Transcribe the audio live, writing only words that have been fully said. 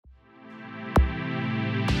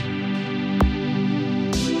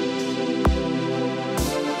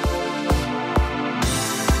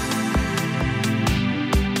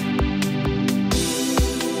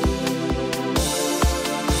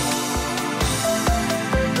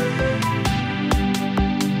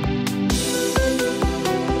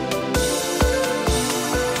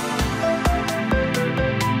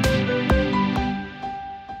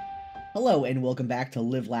and welcome back to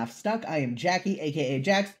Live, Laugh, Stuck. I am Jackie, aka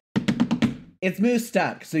Jax. It's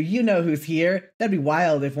Moosestuck, so you know who's here. That'd be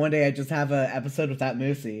wild if one day I just have an episode without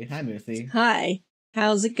Moosey. Hi, Moosey. Hi.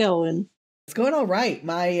 How's it going? It's going all right.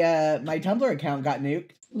 My Tumblr account got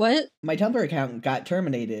nuked. What? My Tumblr account got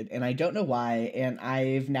terminated, and I don't know why, and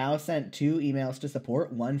I've now sent 2 emails to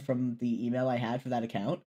support, one from the email I had for that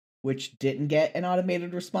account, which didn't get an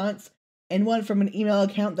automated response, and one from an email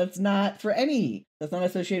account that's not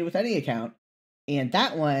associated with any account, and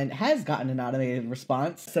that one has gotten an automated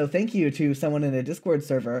response. So thank you to someone in a Discord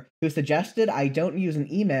server who suggested I don't use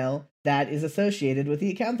an email that is associated with the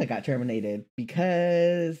account that got terminated,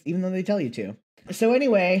 because even though they tell you to. So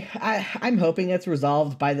anyway, I'm hoping it's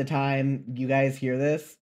resolved by the time you guys hear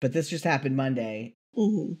this, but this just happened Monday.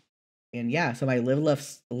 Mm-hmm. And yeah, so my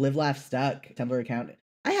Live, Laugh, Stuck Tumblr account,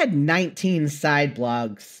 I had 19 side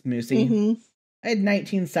blogs, Moosey. Mm-hmm. I had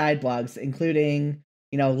 19 side blogs, including,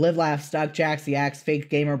 Live, Laugh, Stuck, Jax the Axe, Fake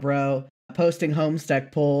Gamer Bro, posting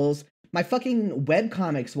Homestuck polls, my fucking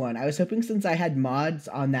webcomics one. I was hoping since I had mods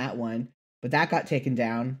on that one, but that got taken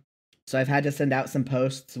down. So I've had to send out some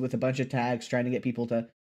posts with a bunch of tags trying to get people to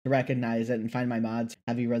recognize it and find my mods.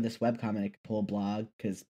 Have you read this webcomic poll blog?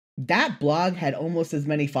 Because that blog had almost as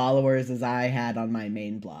many followers as I had on my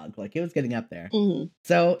main blog. Like, it was getting up there. Mm-hmm.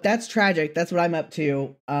 So that's tragic. That's what I'm up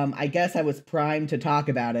to. I guess I was primed to talk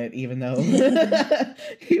about it, even though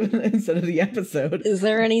even instead of the episode. Is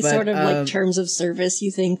there any sort of terms of service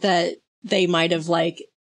you think that they might have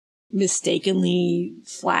mistakenly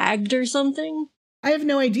flagged or something? I have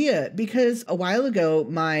no idea, because a while ago,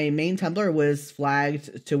 my main Tumblr was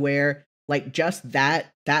flagged to where, just that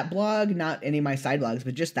blog, not any of my side blogs,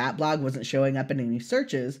 but just that blog wasn't showing up in any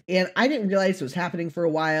searches. And I didn't realize it was happening for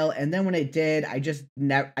a while. And then when it did, I just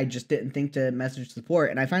didn't think to message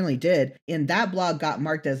support. And I finally did. And that blog got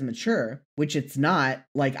marked as mature, which it's not.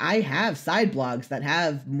 I have side blogs that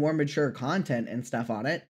have more mature content and stuff on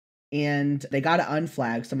it. And they got it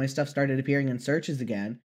unflagged. So my stuff started appearing in searches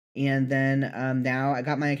again. And then now I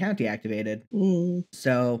got my account deactivated. Mm.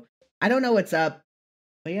 So I don't know what's up.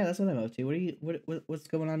 But yeah, that's what I'm up to. What's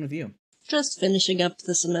going on with you? Just finishing up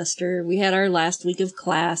the semester. We had our last week of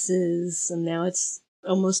classes, and now it's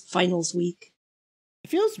almost finals week.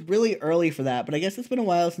 It feels really early for that, but I guess it's been a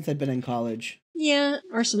while since I've been in college. Yeah,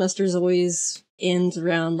 our semesters always ends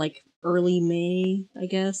around early May, I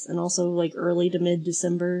guess, and also early to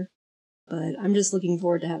mid-December. But I'm just looking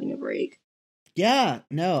forward to having a break. Yeah,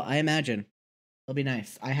 no, I imagine. It'll be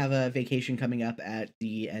nice. I have a vacation coming up at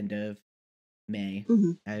the end of May.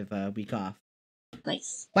 Mm-hmm. I have a week off.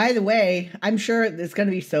 Nice. By the way, I'm sure it's going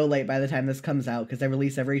to be so late by the time this comes out, because I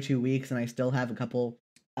release every 2 weeks and I still have a couple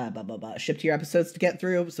ship tier episodes to get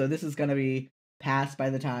through, so this is going to be past by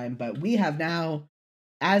the time. But we have now,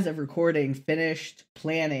 as of recording, finished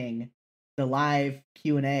planning the live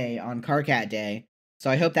Q&A on Carcat Day. So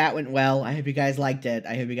I hope that went well. I hope you guys liked it.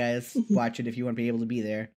 I hope you guys watch it if you want to be able to be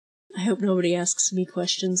there. I hope nobody asks me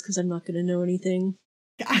questions, because I'm not going to know anything.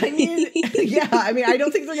 I mean, yeah, I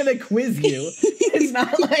don't think they're going to quiz you. It's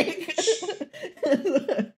not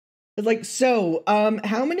it's so,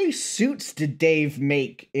 how many suits did Dave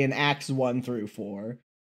make in Acts 1 through 4?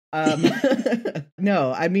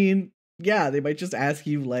 No, yeah, they might just ask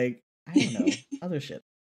you, I don't know, other shit.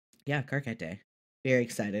 Yeah, Carcat Day. Very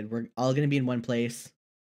excited. We're all going to be in one place.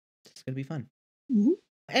 It's going to be fun. Mm-hmm.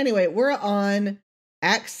 Anyway, we're on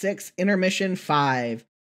Act 6, Intermission 5,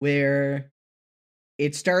 where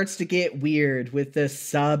it starts to get weird with the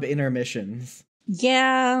sub-intermissions.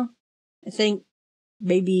 Yeah. I think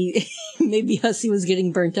maybe Hussey was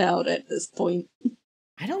getting burnt out at this point.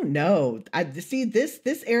 I don't know.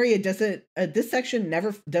 This area doesn't, this section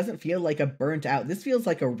never doesn't feel like a burnt out. This feels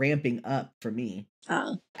like a ramping up for me.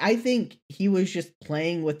 I think he was just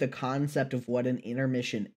playing with the concept of what an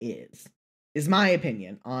intermission is my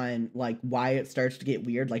opinion on why it starts to get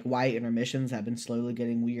weird, why intermissions have been slowly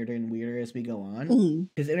getting weirder and weirder as we go on.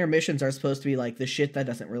 Because intermissions are supposed to be the shit that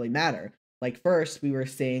doesn't really matter. First we were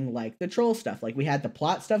seeing the troll stuff. We had the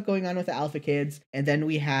plot stuff going on with the Alpha Kids, and then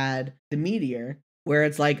we had the Meteor, where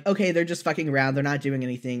it's okay, they're just fucking around, they're not doing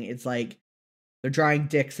anything. It's they're drawing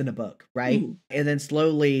dicks in a book, right? And then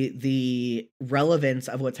slowly the relevance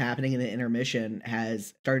of what's happening in the intermission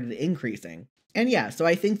has started increasing. And yeah, so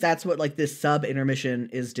I think that's what this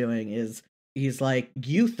sub-intermission is doing, is he's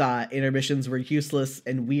you thought intermissions were useless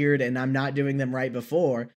and weird and I'm not doing them right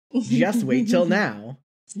before. Just wait till now.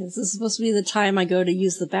 This is supposed to be the time I go to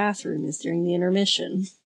use the bathroom, is during the intermission.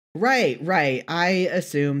 Right. I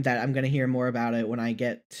assume that I'm going to hear more about it when I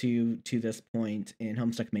get to this point in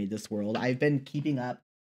Homestuck Made This World. I've been keeping up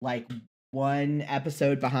one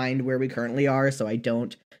episode behind where we currently are, so I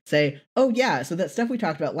don't say, oh yeah, so that stuff we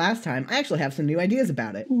talked about last time, I actually have some new ideas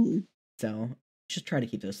about it. So just try to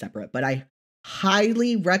keep those separate. But I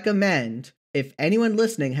highly recommend, if anyone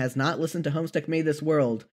listening has not listened to Homestuck Made This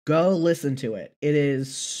World, go listen to it. It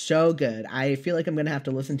is so good. I feel like I'm going to have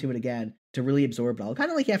to listen to it again to really absorb it all. Kind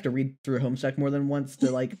of like you have to read through Homestuck more than once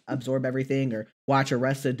to like absorb everything, or watch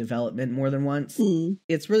Arrested Development more than once.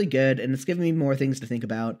 It's really good, and it's giving me more things to think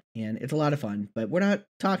about, and it's a lot of fun. But we're not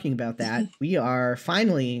talking about that. We are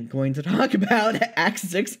finally going to talk about Act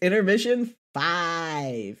 6 Intermission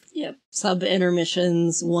 5. Yep. Sub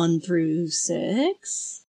intermissions 1 through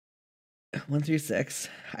 6. 1 through 6.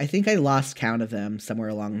 I think I lost count of them somewhere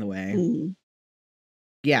along the way.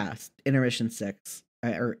 Yeah, intermission 6.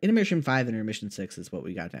 Or intermission 5, intermission 6 is what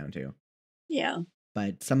we got down to. Yeah.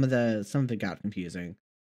 But some of it got confusing.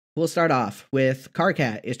 We'll start off with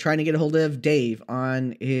Carcat is trying to get a hold of Dave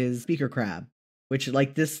on his speaker crab, which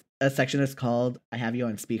like this section is called I Have You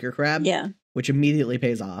on Speaker Crab. Yeah. Which immediately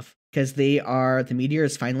pays off because the meteor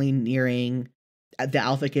is finally nearing the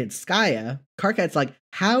Alpha Kid Skya. Carcat's like,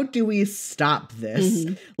 how do we stop this?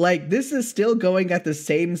 Like, this is still going at the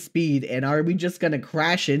same speed, and are we just gonna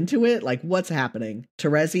crash into it? Like, what's happening?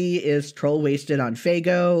 Terezi is troll wasted on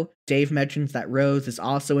Fago. Dave mentions that Rose is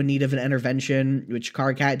also in need of an intervention, which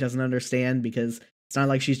Carcat doesn't understand because it's not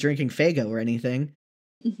like she's drinking Fago or anything.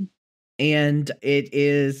 And it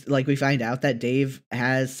is like we find out that Dave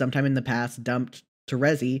has sometime in the past dumped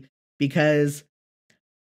Terezi because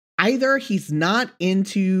either he's not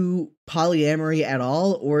into polyamory at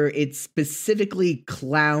all, or it's specifically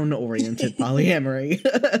clown-oriented polyamory.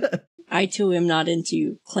 I too am not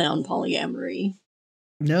into clown polyamory.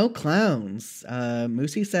 No clowns.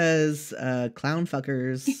 Moosey says clown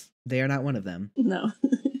fuckers, they are not one of them. No.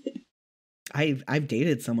 I've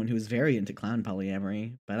dated someone who's very into clown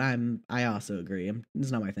polyamory, but I also agree.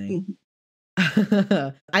 It's not my thing.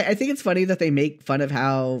 I think it's funny that they make fun of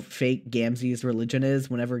how fake Gamzee's religion is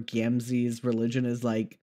whenever Gamzee's religion is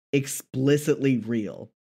like explicitly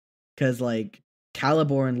real. Because like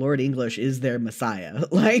Caliborn and Lord English is their messiah.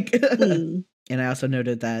 Like and I also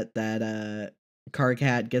noted that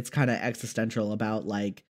Carcat gets kind of existential about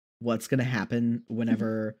like what's gonna happen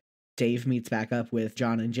whenever Dave meets back up with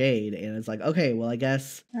John and Jade, and it's like, okay, well, I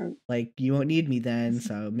guess like you won't need me then,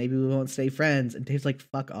 so maybe we won't stay friends. And Dave's like,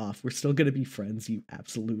 fuck off, we're still gonna be friends, you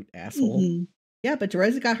absolute asshole. Yeah, but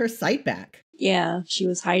Terezi got her sight back. Yeah, she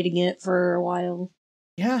was hiding it for a while.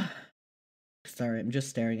 Yeah. Sorry, I'm just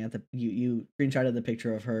staring at you screenshotted the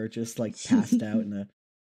picture of her just like passed out in a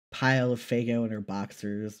pile of Fago in her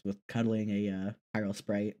boxers with cuddling a Pyro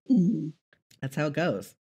Sprite. That's how it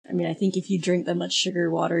goes. I mean, I think if you drink that much sugar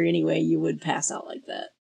water anyway, you would pass out like that.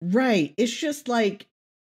 Right. It's just like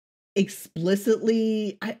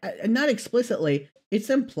explicitly, not explicitly, it's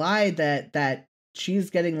implied that she's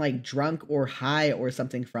getting like drunk or high or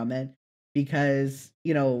something from it because,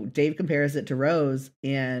 you know, Dave compares it to Rose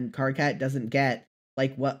and Carcat doesn't get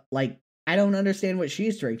like what, like, I don't understand what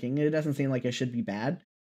she's drinking. It doesn't seem like it should be bad.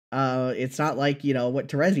 It's not like, you know, what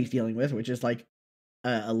Terezi's dealing with, which is like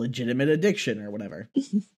a legitimate addiction or whatever.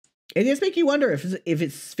 It just makes you wonder if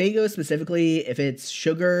it's Fago specifically, if it's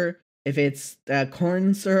sugar, if it's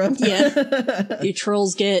corn syrup. Yeah. Do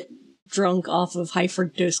trolls get drunk off of high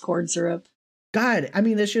fructose corn syrup? God, I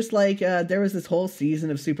mean, it's just like there was this whole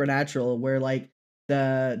season of Supernatural where like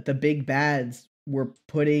the big bads were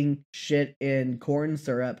putting shit in corn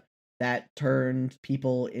syrup that turned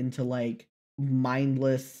people into like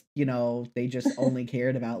mindless, you know, they just only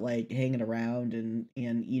cared about like hanging around and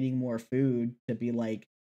eating more food to be like,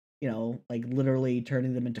 you know, like literally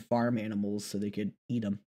turning them into farm animals so they could eat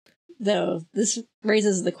them. Though, this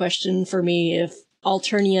raises the question for me if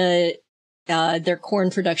Alternia, their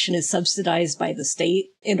corn production is subsidized by the state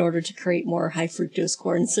in order to create more high fructose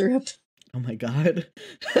corn syrup. Oh my god.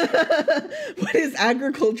 What is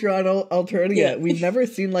agriculture on Alternia? Yeah. We've never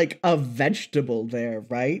seen like a vegetable there,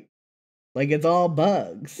 right? Like it's all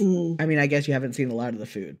bugs. I mean, I guess you haven't seen a lot of the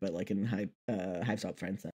food, but like in Hive Salt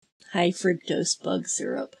Friends. High fructose bug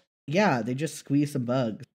syrup. Yeah, they just squeeze some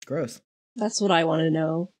bugs. Gross. That's what I want to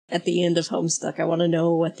know. At the end of Homestuck, I want to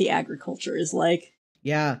know what the agriculture is like.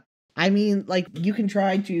 Yeah. I mean, like, you can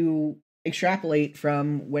try to extrapolate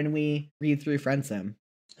from when we read through Friendsim.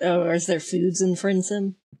 Oh, is there foods in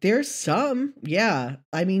Friendsim? There's some, yeah.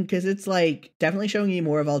 I mean, because it's, like, definitely showing you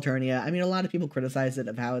more of Alternia. I mean, a lot of people criticize it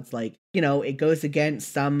of how it's, like, you know, it goes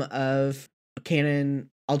against some of canon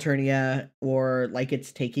Alternia, or, like,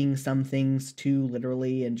 it's taking some things too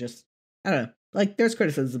literally and just, I don't know. Like, there's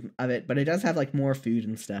criticism of it, but it does have, like, more food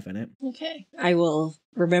and stuff in it. Okay. I will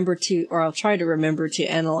remember to, or I'll try to remember to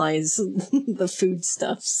analyze the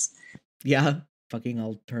foodstuffs. Yeah. Fucking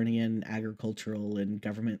Alternian agricultural and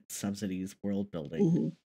government subsidies world building. Mm-hmm.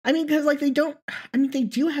 I mean, because, like, they do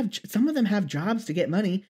have, some of them have jobs to get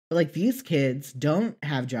money, but, like, these kids don't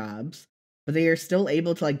have jobs, but they are still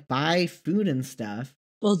able to, like, buy food and stuff.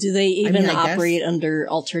 Well, do they even operate under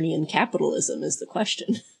Alternian capitalism is the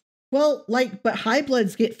question. Well, like, but high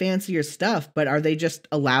bloods get fancier stuff, but are they just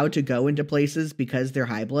allowed to go into places because they're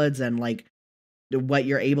high bloods and, like, what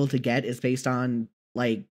you're able to get is based on,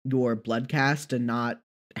 like, your blood caste and not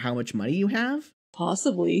how much money you have?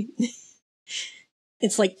 Possibly.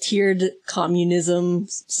 It's like tiered communism,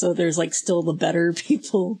 so there's, like, still the better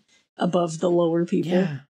people above the lower people.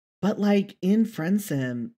 Yeah, but, like, in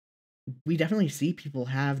FriendSim, we definitely see people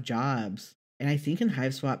have jobs. And I think in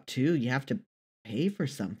HiveSwap, too, you have to pay for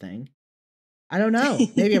something. I don't know.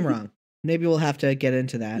 Maybe I'm wrong. Maybe we'll have to get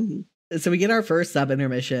into that. Mm-hmm. So we get our first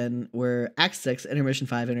sub-intermission. We're Act 6, Intermission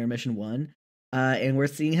 5, Intermission 1. And we're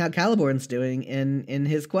seeing how Caliborn's doing in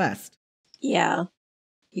his quest. Yeah.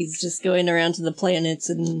 He's just going around to the planets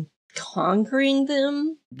and conquering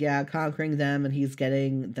them. Yeah, conquering them, and he's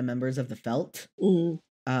getting the members of the Felt,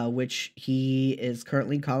 which he is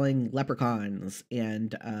currently calling leprechauns.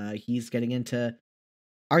 And he's getting into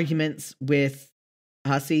arguments with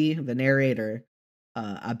Hussey, the narrator,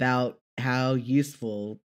 about how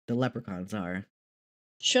useful the leprechauns are.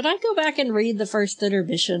 Should I go back and read the first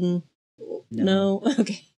intermission? No?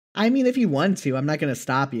 Okay. I mean, if you want to, I'm not going to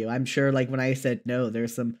stop you. I'm sure, like, when I said no,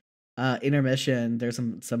 there's some intermission, there's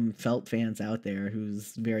some Felt fans out there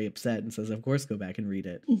who's very upset and says, of course, go back and read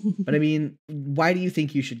it. But I mean, why do you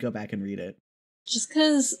think you should go back and read it? Just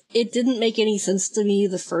because it didn't make any sense to me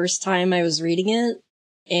the first time I was reading it.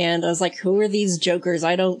 And I was like, who are these jokers?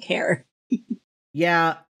 I don't care.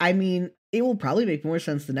 Yeah, I mean, it will probably make more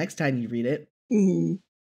sense the next time you read it. Mm-hmm.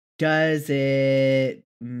 Does it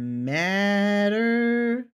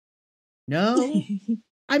matter? No?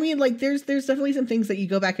 I mean, like, there's definitely some things that you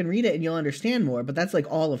go back and read it and you'll understand more, but that's, like,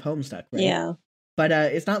 all of Homestuck, right? Yeah. But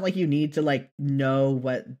it's not like you need to, like, know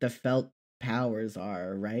what the Felt powers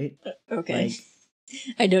are, right? Okay. Like,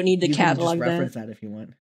 I don't need to catalog you can just reference that if you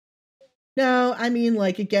want. No, I mean,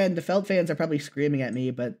 like, again, the Felt fans are probably screaming at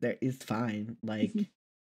me, but it's fine. Like,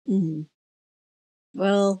 mm-hmm.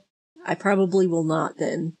 Well, I probably will not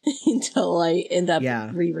then until I end up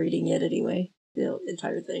rereading it anyway, the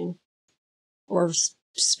entire thing, or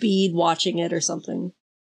speed watching it or something.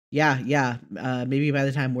 Yeah. Maybe by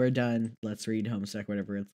the time we're done, Let's Read Homestuck,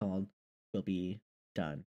 whatever it's called, we'll be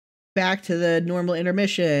done. Back to the normal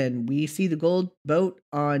intermission. We see the gold boat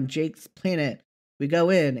on Jake's planet. We go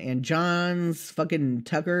in, and John's fucking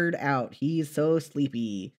tuckered out. He's so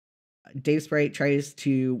sleepy. Dave Sprite tries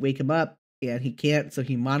to wake him up, and he can't, so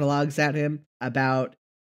he monologues at him about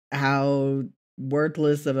how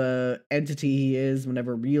worthless of a entity he is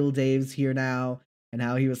whenever real Dave's here now, and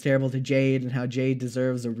how he was terrible to Jade, and how Jade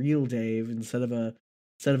deserves a real Dave instead of a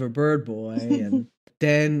bird boy. And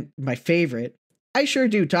then my favorite, I sure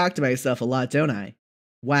do talk to myself a lot, don't I?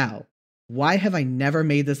 Wow. Why have I never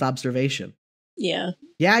made this observation? Yeah.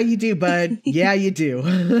 Yeah, you do, bud. Yeah, you do.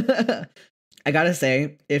 I gotta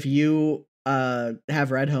say, if you have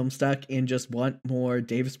read Homestuck and just want more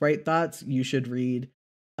Dave Sprite thoughts, you should read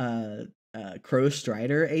Crow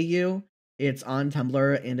Strider AU. It's on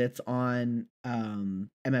Tumblr and it's on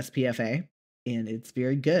MSPFA, and it's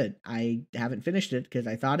very good. I haven't finished it because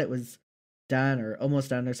I thought it was done or almost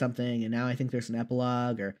done or something, and now I think there's an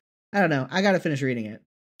epilogue, or I don't know. I gotta finish reading it.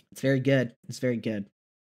 It's very good. It's very good.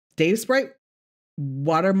 Dave Sprite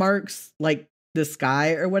watermarks like the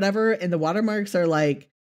sky or whatever, and the watermarks are like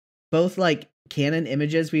both like canon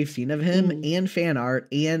images we've seen of him and fan art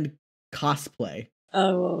and cosplay.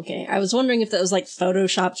 Oh, okay. I was wondering if that was like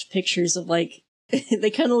photoshopped pictures of like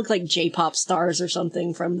they kind of look like J-pop stars or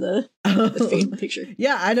something from the fan picture.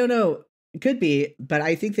 Yeah, I don't know. It could be, but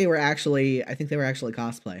I think they were actually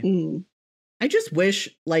cosplay. I just wish,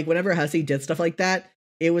 like, whenever Hussey did stuff like that,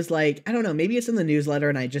 it was like, I don't know, maybe it's in the newsletter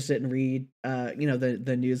and I just didn't read,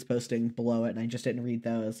 the news posting below it, and I just didn't read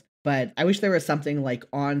those. But I wish there was something like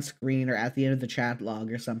on screen or at the end of the chat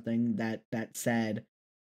log or something that said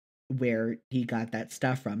where he got that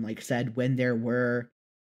stuff from, like said when there were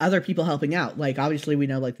other people helping out. Like, obviously we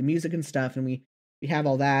know like the music and stuff, and we have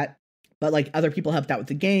all that, but like other people helped out with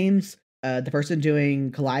the games. The person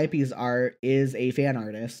doing Calliope's art is a fan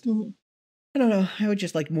artist. Mm-hmm. I don't know. I would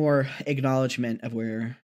just like more acknowledgement of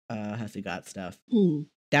where Hussey got stuff.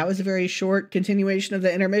 That was a very short continuation of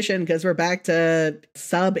the intermission, because we're back to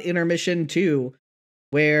sub intermission 2,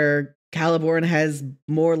 where Caliborn has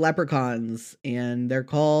more leprechauns, and they're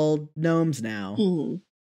called gnomes now. Mm-hmm.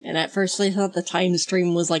 And at first I thought the time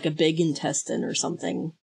stream was like a big intestine or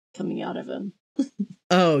something coming out of him.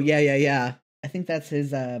 Oh, yeah. I think that's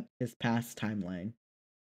his past timeline.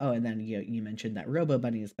 Oh, and then you mentioned that Robo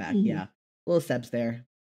Bunny is back. Mm-hmm. Yeah. Little Seb's there.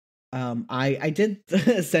 I did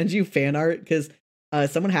send you fan art because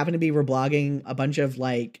someone happened to be reblogging a bunch of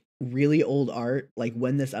like really old art, like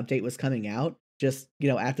when this update was coming out. Just,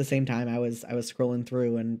 at the same time I was scrolling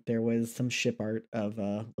through, and there was some ship art of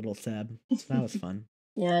little Seb. So that was fun.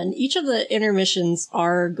 Yeah, and each of the intermissions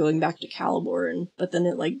are going back to Caliborn, but then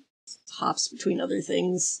it like hops between other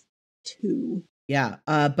things too. Yeah,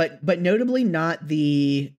 but notably not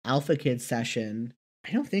the Alpha Kid session.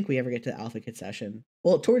 I don't think we ever get to the Alpha Kid session.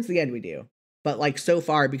 Well, towards the end we do. But like so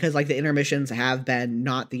far, because like the intermissions have been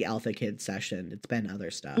not the Alpha Kid session, it's been other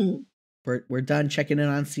stuff. Mm-hmm. We're done checking in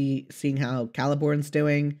on seeing how Caliborn's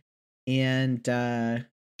doing, and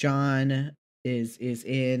John is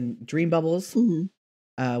in Dream Bubbles.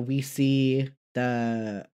 Mm-hmm. We see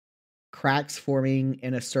the cracks forming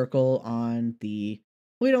in a circle on the.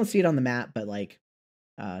 We don't see it on the map, but like,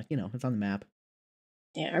 it's on the map.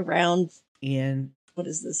 Yeah, around. And what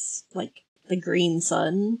is this? Like the green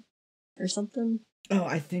sun or something? Oh,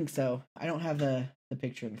 I think so. I don't have the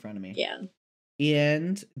picture in front of me. Yeah.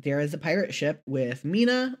 And there is a pirate ship with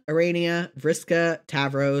Mina, Arania, Vriska,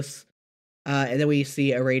 Tavros, and then we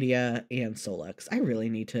see Aradia and Solux. I really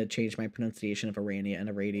need to change my pronunciation of Arania and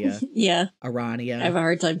Aradia. Yeah. Arania. I have a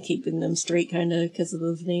hard time keeping them straight, kind of, because of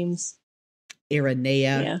those names.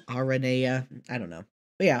 Iranea, Aranea, I don't know.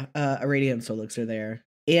 But yeah, Aradia and Solux are there.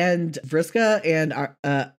 And Vriska and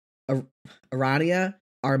Arania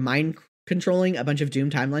are mind controlling a bunch of Doom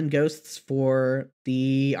Timeline ghosts for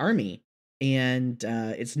the army. And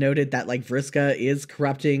it's noted that like Vriska is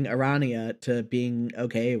corrupting Arania to being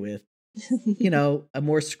okay with, a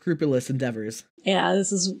more scrupulous endeavors. Yeah,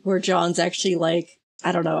 this is where John's actually like,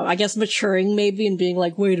 I don't know, I guess maturing maybe and being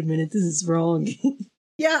like, wait a minute, this is wrong.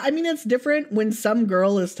 Yeah, I mean, it's different when some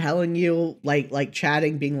girl is telling you, like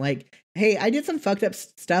chatting, being like, hey, I did some fucked up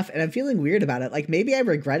stuff and I'm feeling weird about it. Like, maybe I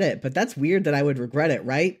regret it, but that's weird that I would regret it,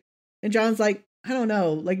 right? And John's like, I don't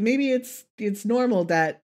know, like maybe it's normal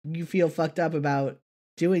that you feel fucked up about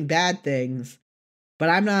doing bad things, but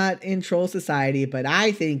I'm not in troll society, but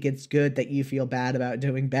I think it's good that you feel bad about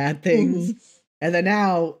doing bad things. Mm-hmm. And then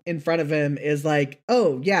now in front of him is like,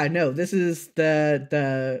 oh yeah, no, this is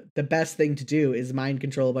the best thing to do is mind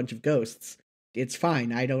control a bunch of ghosts. It's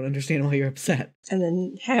fine. I don't understand why you're upset. And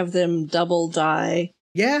then have them double die.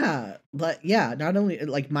 Yeah, but yeah, not only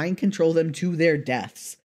like mind control them to their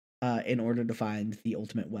deaths in order to find the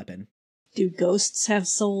ultimate weapon. Do ghosts have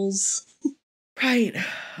souls? Right.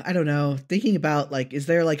 I don't know. Thinking about like, is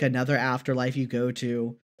there like another afterlife you go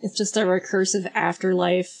to? It's just a recursive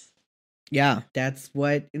afterlife. Yeah, that's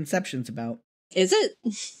what Inception's about. Is it?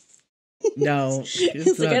 No,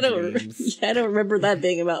 it's like, I don't remember that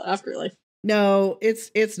being about afterlife. No,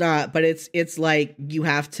 it's not. But it's like you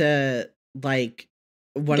have to like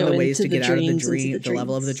one of the ways to get out of the dream, the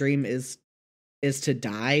level of the dream is to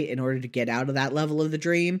die in order to get out of that level of the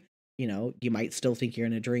dream. You might still think you're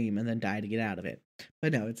in a dream and then die to get out of it.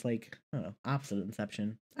 But no, it's like, I don't know, opposite of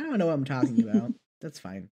Inception. I don't know what I'm talking about. That's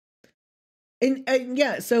fine. And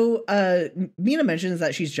yeah, so Mina mentions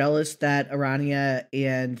that she's jealous that Arania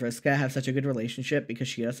and Vriska have such a good relationship because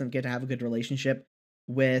she doesn't get to have a good relationship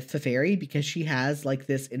with Teferi because she has like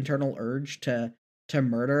this internal urge to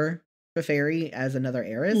murder Teferi as another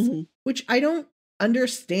heiress, mm-hmm. which I don't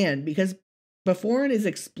understand because Beforin is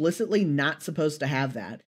explicitly not supposed to have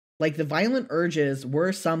that. Like the violent urges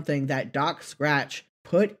were something that Doc Scratch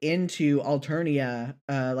put into Alternia,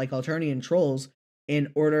 like Alternian trolls,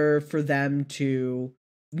 in order for them to,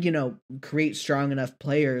 create strong enough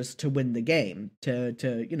players to win the game,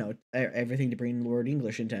 to everything to bring Lord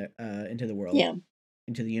English into the world,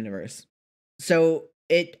 into the universe. So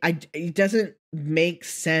it doesn't make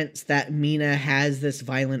sense that Mina has this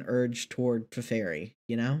violent urge toward Teferi,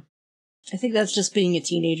 I think that's just being a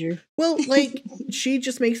teenager. Well, like, she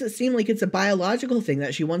just makes it seem like it's a biological thing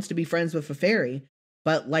that she wants to be friends with Teferi.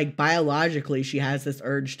 But, like, biologically, she has this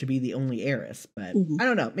urge to be the only heiress. But, mm-hmm. I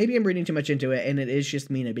don't know. Maybe I'm reading too much into it, and it is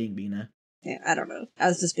just Mina being Mina. Yeah, I don't know. I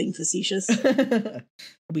was just being facetious.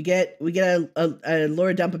 we get a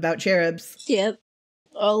lore dump about cherubs. Yep.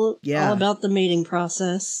 All about the mating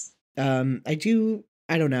process. I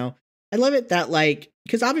don't know. I love it that, like,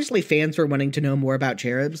 because obviously fans were wanting to know more about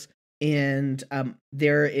cherubs. And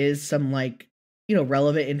there is some, like,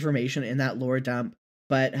 relevant information in that lore dump.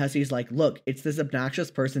 But Hussey's like, look, it's this obnoxious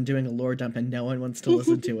person doing a lore dump and no one wants to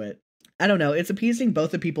listen to it. I don't know. It's appeasing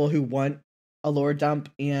both the people who want a lore dump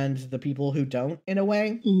and the people who don't, in a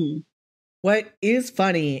way. Mm-hmm. What is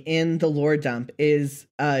funny in the lore dump is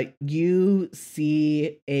you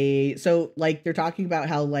see so like they're talking about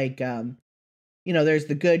how like there's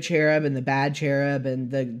the good cherub and the bad cherub,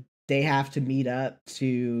 and they have to meet up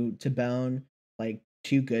to bone. Like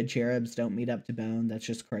 2 good cherubs don't meet up to bone. That's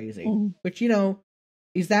just crazy. Which,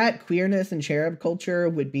 is that queerness and cherub culture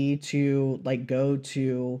would be to like go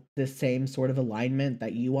to the same sort of alignment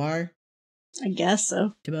that you are? I guess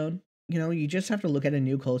so. To bone. You just have to look at a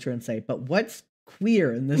new culture and say, but what's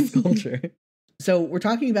queer in this culture? So we're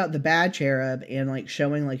talking about the bad cherub and like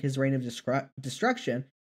showing like his reign of destruction.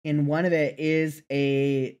 And one of it is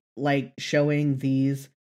showing these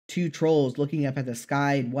 2 trolls looking up at the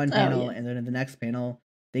sky in one panel, and then in the next panel,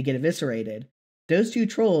 they get eviscerated. Those 2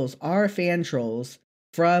 trolls are fan trolls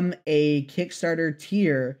from a Kickstarter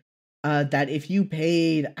tier that if you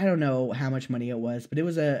paid, I don't know how much money it was, but it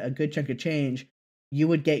was a good chunk of change, you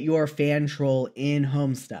would get your fan troll in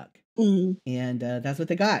Homestuck. Mm-hmm. And that's what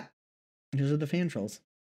they got. Those are the fan trolls.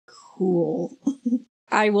 Cool.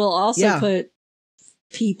 I will also put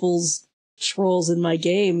people's trolls in my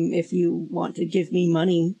game if you want to give me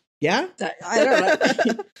money. Yeah? I don't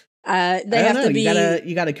know. They have to be.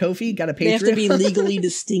 You got a Ko-fi? Got a Patreon? They have to be legally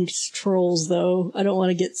distinct trolls, though. I don't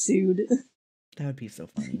want to get sued. That would be so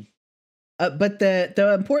funny. But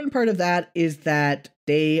the important part of that is that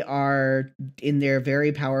they are in their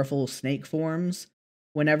very powerful snake forms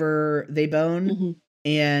whenever they bone. Mm-hmm.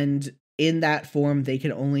 And in that form, they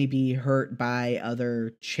can only be hurt by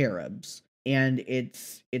other cherubs. And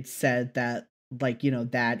it's said that,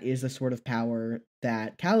 that is a sort of power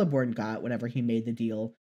that Caliborn got whenever he made the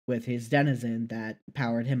deal with his denizen that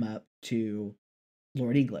powered him up to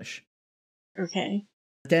Lord English. Okay.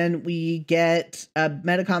 Then we get a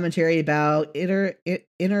meta commentary about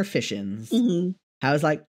intermissions. Mm-hmm. I was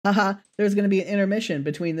like, haha, there's going to be an intermission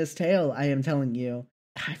between this tale, I am telling you.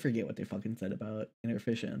 I forget what they fucking said about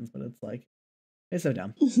intermissions, but it's so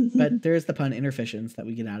dumb. But there's the pun intermissions that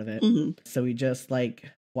we get out of it. Mm-hmm. So we just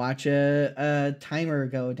watch a timer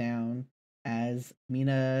go down as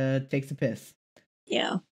Mina takes a piss.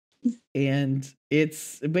 Yeah. And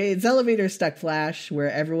it's elevator stuck flash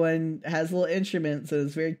where everyone has little instruments, and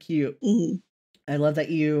it's very cute. Mm-hmm. I love that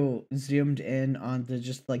you zoomed in on the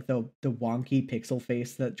wonky pixel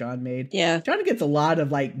face that John made. Yeah. John gets a lot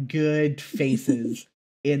of good faces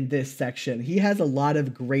in this section. He has a lot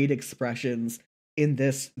of great expressions in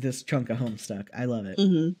this chunk of Homestuck. I love it.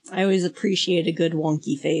 Mm-hmm. I always appreciate a good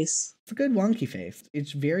wonky face. It's a good wonky face.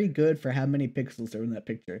 It's very good for how many pixels are in that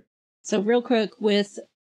picture. So real quick, with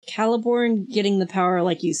Caliborn getting the power,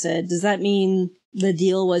 like you said, does that mean the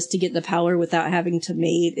deal was to get the power without having to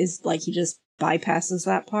mate? Is he just bypasses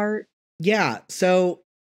that part? Yeah. So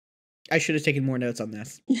I should have taken more notes on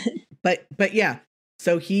this, but yeah.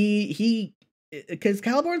 So he because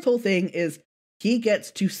Caliborn's whole thing is he gets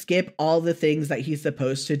to skip all the things that he's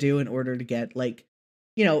supposed to do in order to get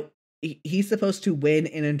he's supposed to win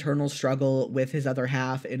an internal struggle with his other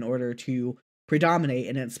half in order to predominate,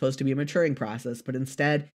 and it's supposed to be a maturing process, but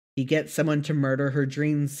instead he gets someone to murder her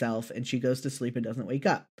dream self, and she goes to sleep and doesn't wake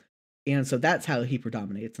up. And so that's how he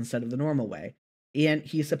predominates instead of the normal way. And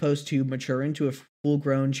he's supposed to mature into a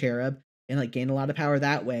full-grown cherub and gain a lot of power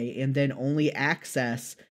that way, and then only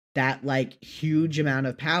access that huge amount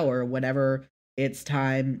of power whenever it's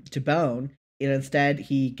time to bone. And instead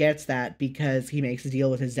he gets that because he makes a deal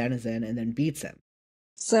with his denizen and then beats him.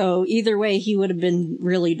 So either way, he would have been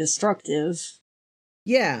really destructive.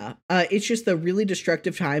 Yeah, it's just the really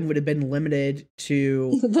destructive time would have been limited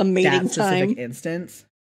to the mating that specific instance.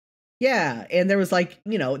 Yeah, and there was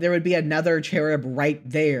there would be another cherub right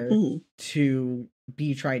there to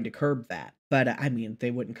be trying to curb that. But I mean, they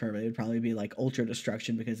wouldn't curb it. It would probably be ultra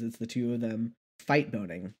destruction because it's the 2 of them fight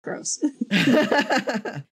boning. Gross.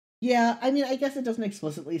 Yeah, I mean, I guess it doesn't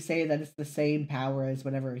explicitly say that it's the same power as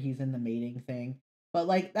whenever he's in the mating thing. But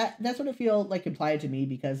that's what it feels implied to me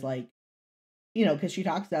because because she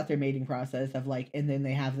talks about their mating process of and then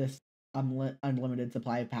they have this unlimited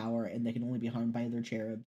supply of power and they can only be harmed by other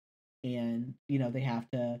cherubs, and they have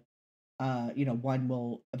to one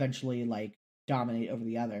will eventually dominate over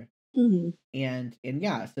the other. Mm-hmm. And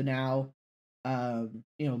yeah, so now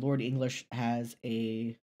Lord English has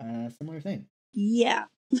a similar thing. Yeah.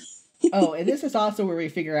 Oh, and this is also where we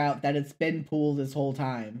figure out that it's been Pool this whole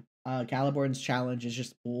time. Caliborn's challenge is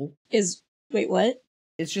just Pool. Wait, what?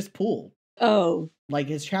 It's just Pool. Oh.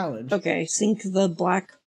 His challenge. Okay, sink the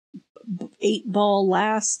black 8-ball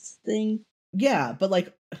last thing. Yeah,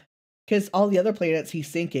 but because all the other planets he's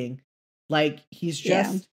sinking, he's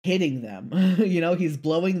just hitting them. He's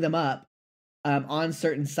blowing them up on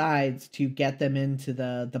certain sides to get them into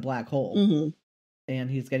the black hole. Mm-hmm. And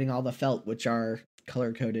he's getting all the felt, which are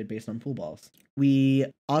color-coded based on pool balls. We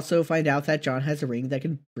also find out that John has a ring that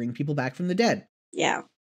can bring people back from the dead. Yeah.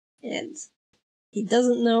 And he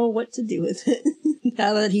doesn't know what to do with it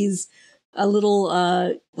now that he's a little,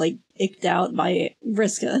 icked out by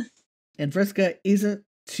Vriska. And Vriska isn't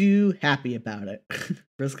too happy about it.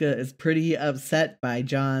 Vriska is pretty upset by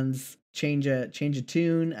John's change of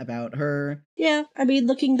tune about her. Yeah, I mean,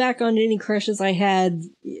 looking back on any crushes I had,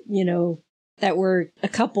 that were a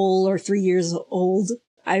couple or 3 years old,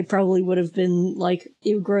 I probably would have been like,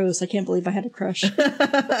 ew, gross, I can't believe I had a crush.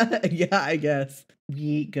 Yeah, I guess.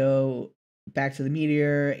 We go back to the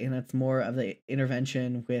meteor, and it's more of the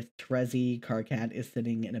intervention with Terezi. Karkat is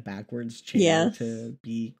sitting in a backwards chair to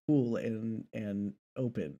be cool and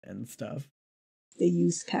open and stuff. The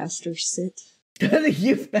youth pastor sit. The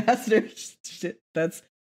youth pastor shit. That's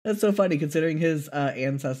so funny, considering his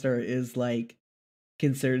ancestor is like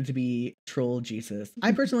considered to be Troll Jesus.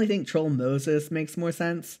 I personally think Troll Moses makes more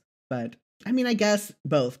sense, but I mean, I guess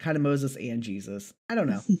both, kind of Moses and Jesus. I don't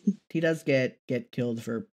know. He does get killed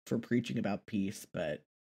for preaching about peace, but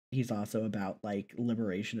he's also about like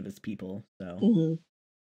liberation of his people. So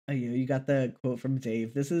you got the quote from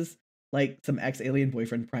Dave. This is like some ex-alien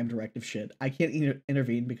boyfriend prime directive shit. I can't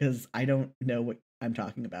intervene because I don't know what I'm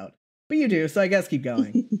talking about, but you do, so I guess keep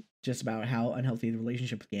going. Just about how unhealthy the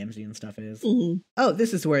relationship with Gamzee and stuff is. Oh,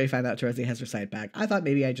 this is where we find out Terezi has her sight back. I thought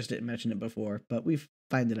maybe I just didn't mention it before, but we've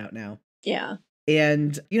find it out now. Yeah.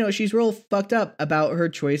 And, she's real fucked up about her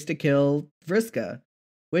choice to kill Vriska,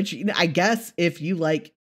 which, I guess if you,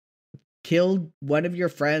 killed one of your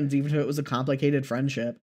friends, even if it was a complicated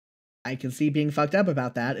friendship, I can see being fucked up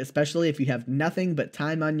about that, especially if you have nothing but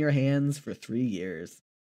time on your hands for 3 years.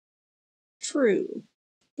 True.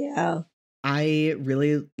 Yeah. I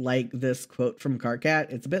really like this quote from Karkat.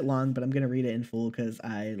 It's a bit long, but I'm going to read it in full because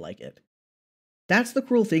I like it. That's the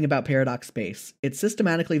cruel thing about Paradox Space. It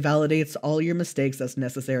systematically validates all your mistakes as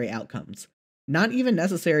necessary outcomes. Not even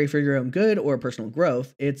necessary for your own good or personal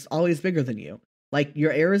growth, it's always bigger than you. Like,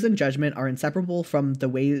 your errors in judgment are inseparable from the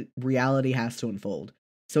way reality has to unfold.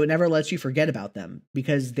 So it never lets you forget about them,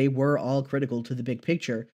 because they were all critical to the big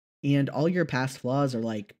picture, and all your past flaws are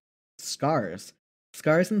like scars.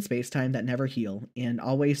 Scars in space-time that never heal, and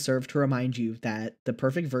always serve to remind you that the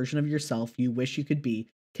perfect version of yourself you wish you could be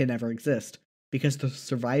can never exist, because the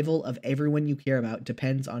survival of everyone you care about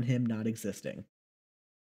depends on him not existing.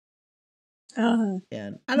 And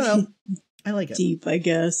I don't know. I like it. Deep, I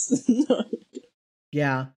guess.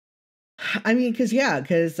 Yeah. I mean, because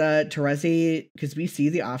Terezi, because we see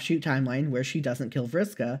the offshoot timeline where she doesn't kill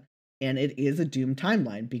Vriska, and it is a doomed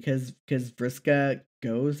timeline because Vriska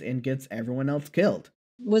goes and gets everyone else killed.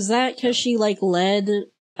 Was that because she led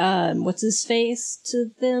what's his face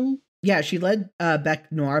to them? Yeah, she led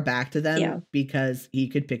Bec Noir back to them because he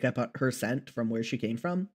could pick up her scent from where she came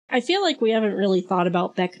from. I feel like we haven't really thought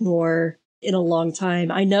about Bec Noir in a long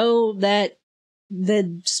time. I know that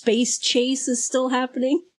the space chase is still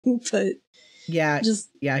happening, but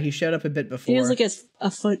he showed up a bit before. Feels like a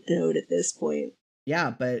footnote at this point. Yeah,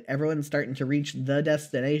 but everyone's starting to reach the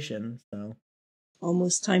destination, so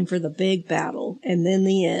almost time for the big battle, and then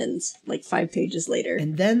the end, 5 pages later.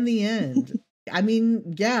 And then the end. I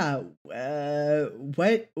mean, yeah.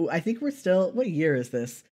 I think we're still. What year is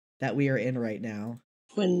this that we are in right now?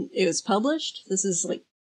 When it was published, this is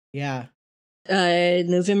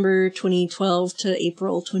November 2012 to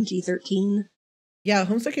April 2013. Yeah,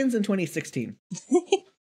 Homestuck ends in 2016.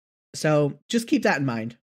 So just keep that in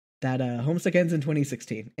mind. That Homestuck ends in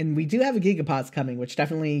 2016, and we do have a Gigapods coming, which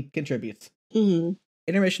definitely contributes. Mm-hmm.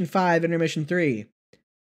 Intermission 5, Intermission 3.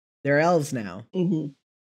 They're elves now.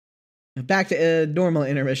 Mm-hmm. Back to normal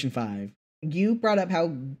Intermission 5. You brought up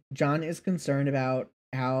how John is concerned about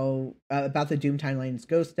about the Doom Timeline's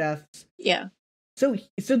ghost deaths. Yeah. So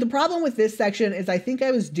the problem with this section is I think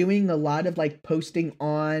I was doing a lot of posting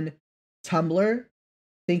on Tumblr,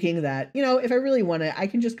 thinking that, if I really want to, I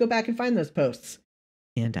can just go back and find those posts.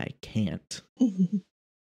 And I can't.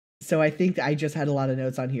 So I think I just had a lot of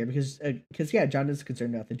notes on here because John is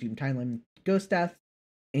concerned about the Doom Timeline ghost death,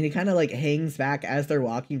 and he kind of hangs back as they're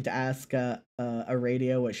walking to ask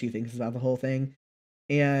Aradia what she thinks about the whole thing.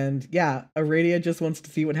 And yeah, Aradia just wants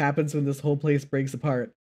to see what happens when this whole place breaks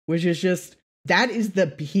apart, which is just, that is the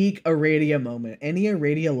peak Aradia moment. Any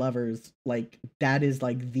Aradia lovers, that is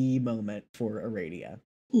the moment for Aradia.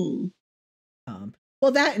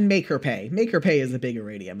 Well, that and Make Her Pay. Make Her Pay is a big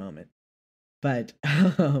Aradia moment. But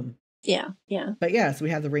yeah. But yeah, so we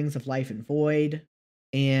have the Rings of Life and Void,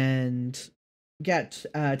 and get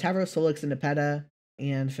Tavros, Solix, and Nepeta,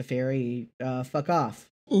 and Feferi fuck off.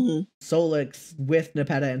 Mm-hmm. Solix with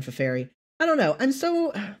Nepeta and Feferi. I don't know.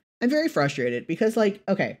 I'm very frustrated because, like,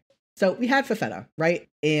 okay, so we had Fefeta, right?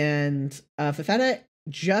 And Fefeta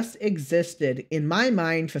just existed. In my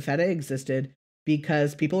mind, Fefeta existed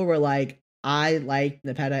because people were like, I like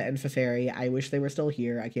Nepeta and Feferi. I wish they were still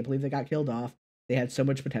here. I can't believe they got killed off. They had so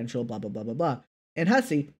much potential, blah, blah, blah, blah, blah. And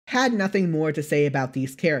Hussey had nothing more to say about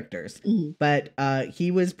these characters. Mm-hmm. But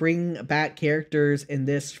he was bringing back characters in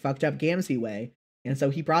this fucked up Gamzee way. And so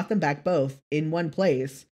he brought them back both in one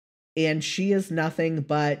place. And she is nothing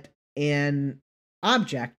but an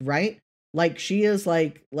object, right? Like, she is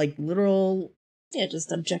like literal... Yeah,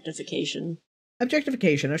 just objectification.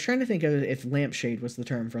 Objectification. I was trying to think of if lampshade was the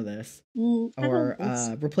term for this. Or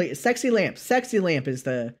replace... Sexy lamp. Sexy lamp is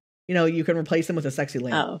the... You know, you can replace them with a sexy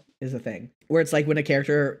lamp is a thing. Where it's like when a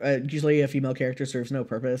character, usually a female character, serves no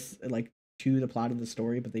purpose, like, to the plot of the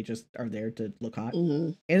story, but they just are there to look hot.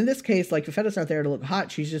 Mm-hmm. And in this case, like, Fefeta's not there to look hot.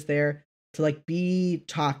 She's just there to, like, be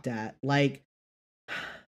talked at. Like,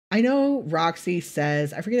 I know Roxy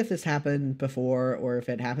says, I forget if this happened before or if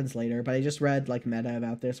it happens later, but I just read, like, meta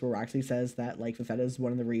about this where Roxy says that, like, Fefeta is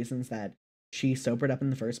one of the reasons that she sobered up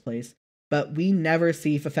in the first place. But we never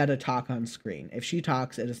see Fefeta talk on screen. If she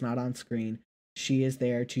talks, it is not on screen. She is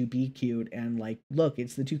there to be cute and, like, look,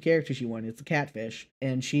 it's the two characters you want. It's a catfish.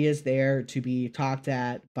 And she is there to be talked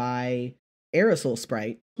at by Aerosol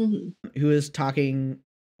Sprite, who is talking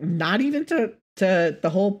not even to the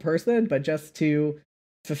whole person, but just to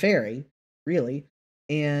Feferi, really.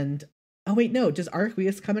 And, oh wait, no, does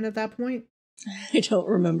Arqueus come in at that point? I don't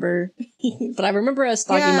remember. But I remember us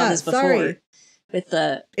talking about this before. Sorry.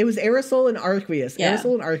 It was Aerosol and Arqueus. Yeah.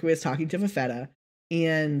 Aerosol and Arqueus talking to Fefeta,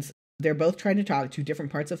 and they're both trying to talk to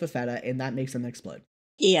different parts of Fefeta, and that makes them explode.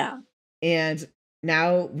 Yeah. And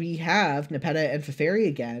now we have Nepeta and Feferi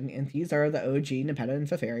again, and these are the OG Nepeta and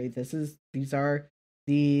Feferi. These are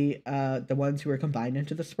the ones who are combined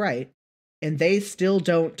into the sprite, and they still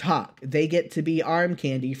don't talk. They get to be arm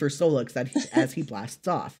candy for Solix as he blasts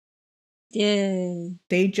off. Yay.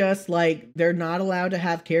 They just, like, they're not allowed to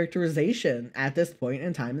have characterization at this point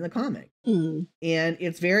in time in the comic. Mm. And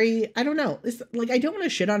it's very, I don't know, it's like, I don't want to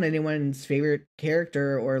shit on anyone's favorite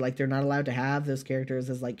character or, like, they're not allowed to have those characters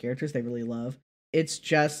as, like, characters they really love. It's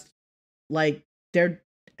just, like,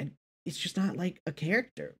 it's just not, like, a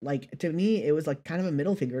character. Like, to me, it was, like, kind of a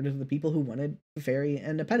middle finger to the people who wanted Feferi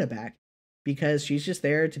and Nepeta back. Because she's just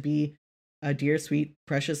there to be a dear, sweet,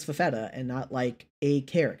 precious Fefeta and not, like, a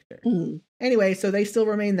character. Mm. Anyway, so they still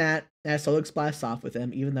remain that as Solix blasts off with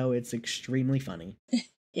him, even though it's extremely funny.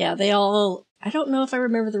 Yeah, they all, I don't know if I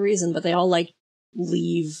remember the reason, but they all, like,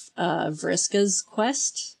 leave Vriska's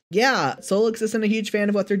quest. Yeah, Solix isn't a huge fan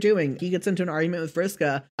of what they're doing. He gets into an argument with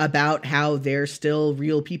Vriska about how they're still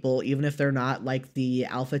real people, even if they're not, like, the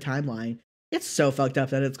Alpha timeline. It's so fucked up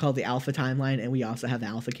that it's called the Alpha timeline, and we also have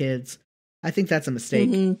Alpha kids. I think that's a mistake.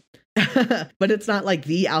 Mm-hmm. But it's not like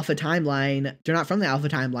the Alpha timeline. They're not from the Alpha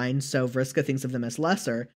timeline, so Vriska thinks of them as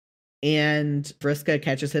lesser. And Vriska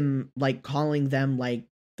catches him, like, calling them, like,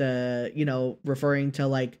 referring to,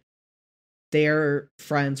 like, their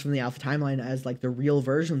friends from the Alpha timeline as, like, the real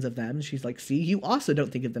versions of them. She's like, see, you also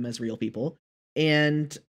don't think of them as real people.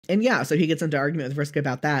 And yeah, so he gets into argument with Vriska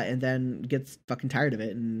about that and then gets fucking tired of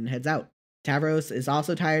it and heads out. Tavros is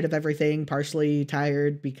also tired of everything, partially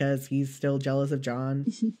tired because he's still jealous of John.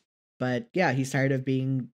 But yeah, he's tired of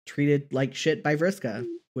being treated like shit by Vriska,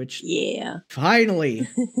 which... Yeah. Finally!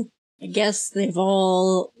 I guess they've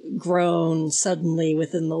all grown suddenly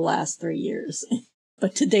within the last 3 years.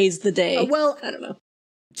 But today's the day. Well, I don't know.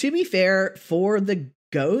 To be fair, for the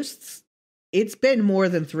ghosts, it's been more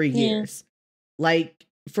than 3 years. Like,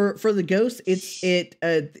 for the ghosts,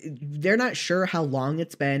 they're not sure how long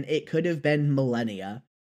it's been. It could have been millennia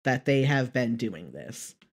that they have been doing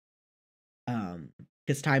this.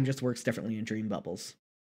 Because time just works differently in dream bubbles.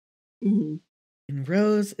 Mm-hmm. And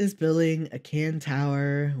Rose is building a can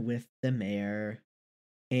tower with the mayor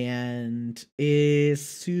and is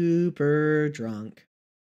super drunk.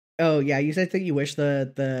 Oh, yeah, you said that you wish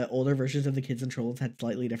the older versions of the Kids and Trolls had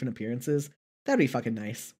slightly different appearances. That'd be fucking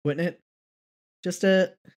nice, wouldn't it? Just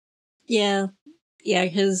a... Yeah,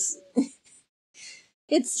 because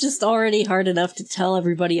it's just already hard enough to tell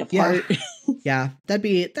everybody apart. Yeah, that'd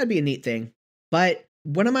be a neat thing. But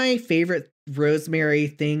one of my favorite Rosemary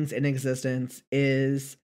things in existence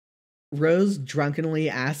is Rose drunkenly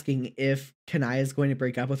asking if Kanaya is going to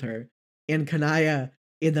break up with her. And Kanaya,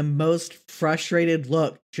 in the most frustrated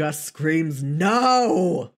look, just screams,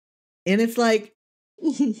 no! And it's like,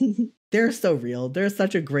 they're so real. They're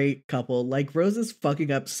such a great couple. Like, Rose is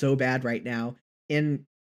fucking up so bad right now. And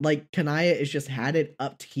like Kanaya is just had it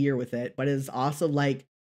up to here with it, but is also like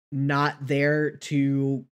not there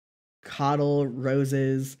to coddle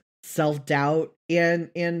Rose's self-doubt and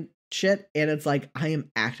shit. And it's like, I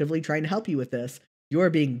am actively trying to help you with this. You are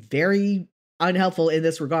being very unhelpful in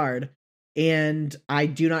this regard. And I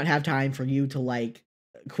do not have time for you to like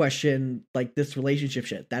question like this relationship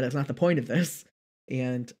shit. That is not the point of this.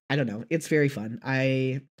 And I don't know. It's very fun.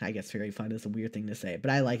 I guess very fun is a weird thing to say, but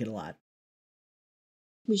I like it a lot.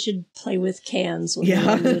 We should play with cans. When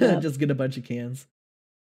just get a bunch of cans.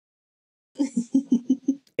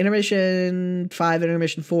 Intermission 5,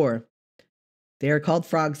 Intermission 4. They are called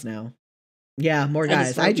frogs now. Yeah, more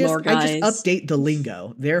guys. I just update the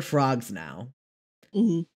lingo. They're frogs now.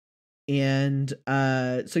 Mm-hmm. And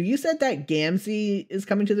so you said that Gamzee is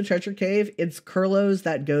coming to the treasure cave. It's Kurlos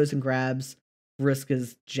that goes and grabs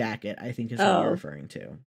Vriska's jacket, I think is what you're referring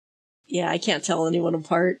to. Yeah, I can't tell anyone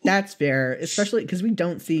apart. That's fair, especially because we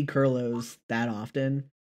don't see Kurlos that often.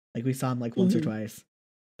 Like we saw him like once or twice.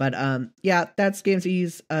 But yeah, that's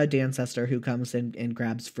Gamzee's ancestor who comes in and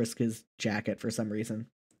grabs Vriska's jacket for some reason.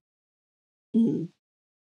 Mm-hmm.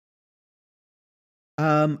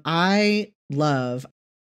 I love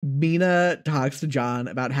Mina talks to John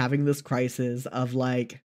about having this crisis of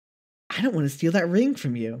like, I don't want to steal that ring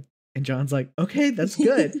from you. And John's like, okay, that's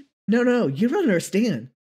good. No, you don't understand.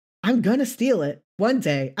 I'm gonna steal it. One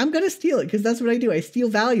day, I'm gonna steal it because that's what I do. I steal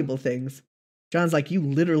valuable things. John's like, you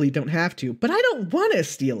literally don't have to, but I don't want to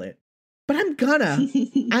steal it. But I'm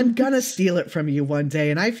gonna steal it from you one day.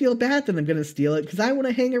 And I feel bad that I'm gonna steal it because I want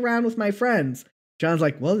to hang around with my friends. John's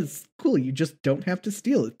like, well, it's cool. You just don't have to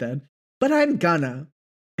steal it then. But I'm gonna.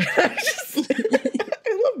 I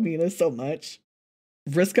love Mina so much.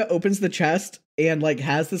 Vriska opens the chest and like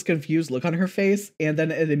has this confused look on her face, and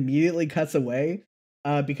then it immediately cuts away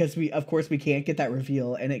because we can't get that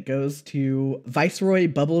reveal, and it goes to Viceroy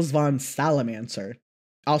Bubbles von Salamancer,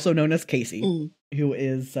 also known as Casey, who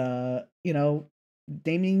is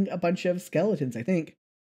naming a bunch of skeletons, I think.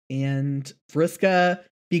 And Vriska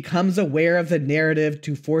becomes aware of the narrative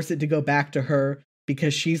to force it to go back to her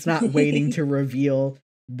because she's not waiting to reveal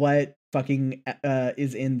what fucking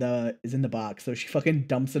is in the box. So she fucking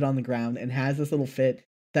dumps it on the ground and has this little fit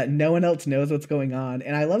that no one else knows what's going on.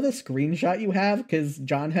 And I love the screenshot you have because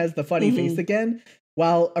John has the funny face again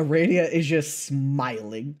while Aradia is just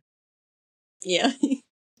smiling. Yeah.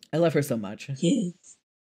 I love her so much. Yes.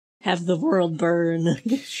 Have the world burn.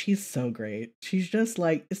 She's so great. She's just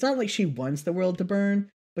like, it's not like she wants the world to burn,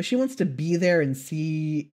 but she wants to be there and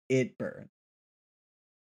see it burn.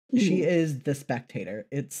 She is the spectator.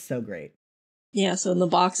 It's so great. Yeah, so in the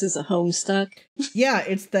box is a Homestuck. Yeah,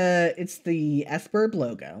 it's the Esberg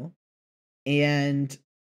logo. And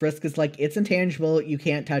Vriska's like, it's intangible, you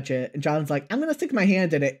can't touch it. And John's like, I'm gonna stick my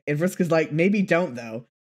hand in it. And Vriska's like, maybe don't though.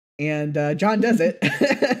 And John does it.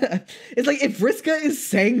 It's like, if Vriska is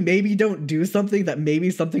saying maybe don't do something, that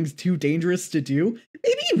maybe something's too dangerous to do,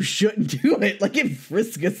 maybe you shouldn't do it. Like if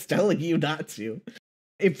Vriska's telling you not to.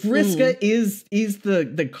 If Vriska is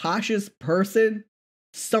the cautious person,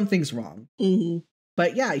 something's wrong.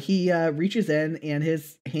 But yeah, he reaches in and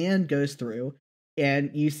his hand goes through,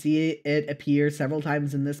 and you see it appear several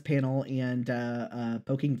times in this panel and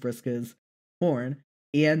poking Vriska's horn.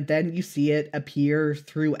 And then you see it appear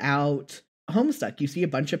throughout Homestuck. You see a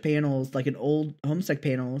bunch of panels, like an old Homestuck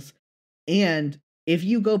panels. And if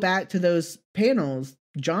you go back to those panels,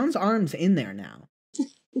 John's arm's in there now.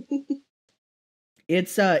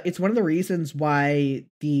 It's one of the reasons why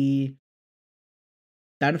the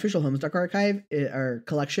unofficial Homestuck archive or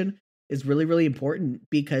collection is really, really important,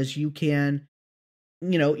 because you can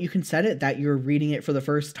set it that you're reading it for the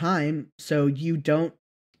first time, so you don't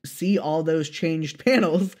see all those changed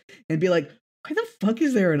panels and be like, why the fuck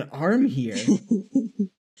is there an arm here?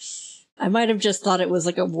 I might have just thought it was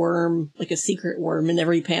like a worm, like a secret worm in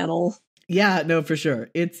every panel. Yeah, no, for sure.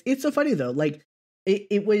 It's so funny though. Like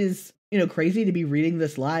it was, crazy to be reading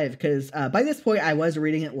this live, because by this point I was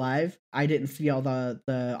reading it live. I didn't see all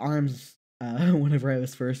the arms whenever I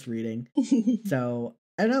was first reading. So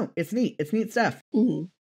I don't know. It's neat. It's neat stuff.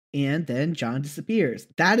 And then John disappears.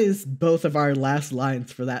 That is both of our last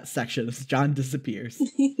lines for that section. Is John disappears.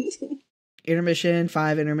 Intermission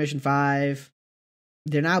 5.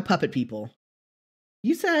 They're now puppet people.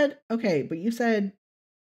 You said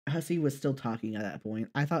Hussey was still talking at that point.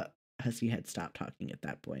 I thought Hussey had stopped talking at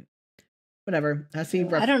that point. Whatever. Hussey.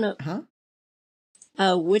 I don't know.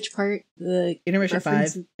 Huh? Which part? The Intermission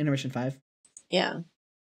 5. Intermission 5. Yeah.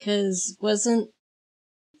 Because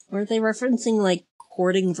weren't they referencing like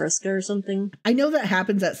courting Vriska or something? I know that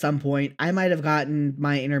happens at some point. I might have gotten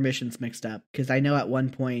my intermissions mixed up, because I know at one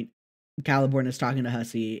point Caliborn is talking to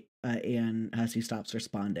Hussey, and Hussey stops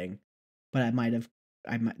responding. But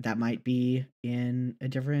that might be in a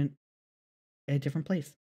different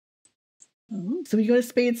place. Mm-hmm. So we go to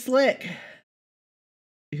Spade Slick,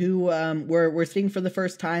 who we're seeing for the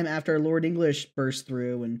first time after Lord English burst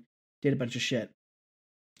through and did a bunch of shit.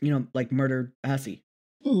 Like murdered Hussey.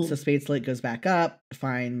 Mm-hmm. So Spade Slick goes back up,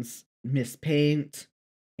 finds Miss Paint,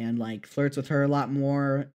 and like flirts with her a lot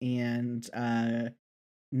more, and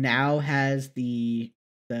now has the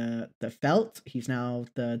felt. He's now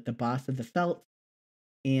the boss of the felt,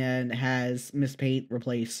 and has Miss Paint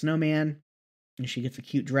replace Snowman, and she gets a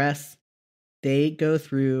cute dress. They go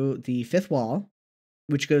through the fifth wall,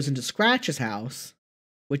 which goes into Scratch's house,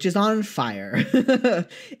 which is on fire. I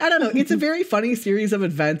don't know. It's a very funny series of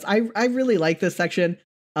events. I really like this section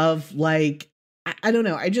of like, I don't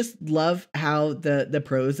know. I just love how the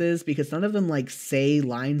prose is, because none of them like say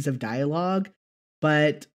lines of dialogue,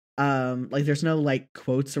 but like there's no like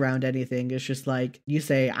quotes around anything. It's just like, you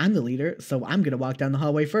say, I'm the leader, so I'm going to walk down the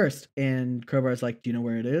hallway first. And Crowbar's like, do you know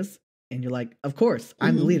where it is? And you're like, of course,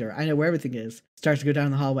 I'm the leader. I know where everything is. Starts to go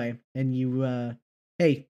down the hallway, and you,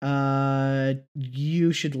 hey,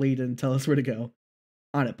 you should lead and tell us where to go.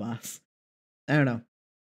 On it, boss. I don't know.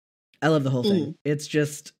 I love the whole thing. It's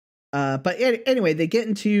just, but anyway, they get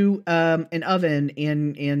into an oven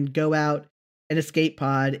and go out an escape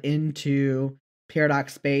pod into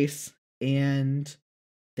Paradox Space, and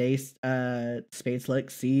they Spade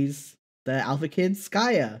Slick sees the Alpha Kid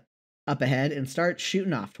Skya up ahead and starts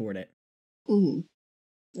shooting off toward it.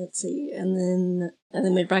 Let's see, and then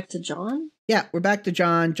we're back to John. Yeah, we're back to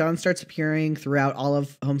John. John starts appearing throughout all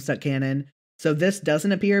of Homestuck canon. So this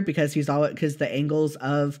doesn't appear because because the angles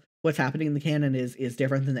of what's happening in the canon is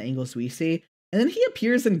different than the angles we see. And then he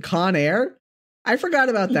appears in Con Air. I forgot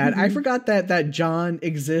about that. I forgot that John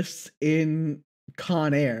exists in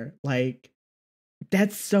Con Air. Like,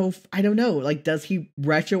 that's so, I don't know. Like, does he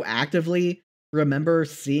retroactively remember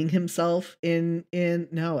seeing himself in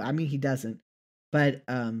no, I mean, he doesn't. But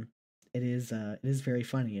it is very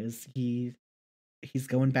funny. He's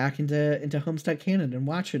going back into Homestuck canon and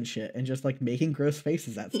watching shit and just like making gross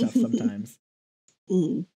faces at stuff sometimes.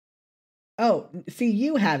 Oh, see,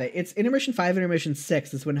 you have it. It's Intermission 5, Intermission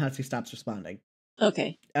 6 is when Hussey stops responding.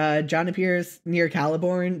 Okay. John appears near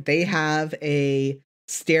Caliborn. They have a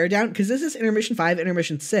stare down, because this is Intermission 5,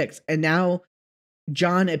 Intermission 6, and now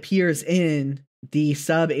John appears in the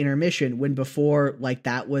sub intermission, when before, like,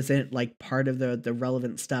 that wasn't like part of the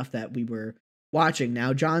relevant stuff that we were watching.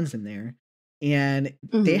 Now John's in there, and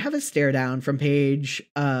they have a stare down from page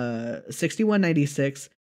 6196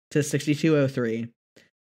 to 6203.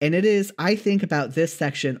 And it is, I think about this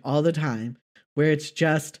section all the time, where it's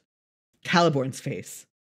just Caliborn's face,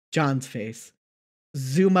 John's face,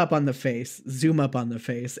 zoom up on the face, zoom up on the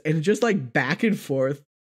face, and just like back and forth.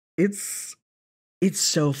 It's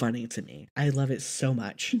so funny to me. I love it so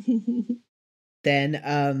much.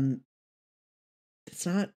 Then it's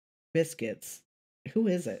not Biscuits. Who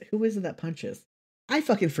is it? Who is it that punches? I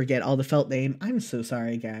fucking forget all the felt name. I'm so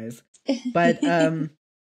sorry, guys. But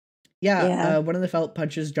yeah. One of the felt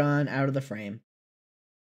punches John out of the frame,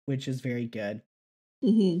 which is very good.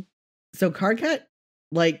 So Carcat,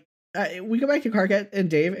 like, we go back to Carcat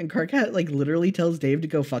and Dave, and Carcat like literally tells Dave to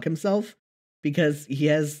go fuck himself because he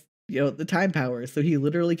has, the time power, so he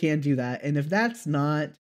literally can't do that. And if that's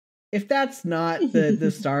not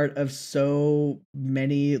the start of so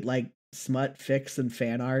many like smut fics and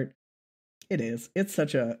fan art, it is. It's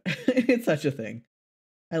such a thing.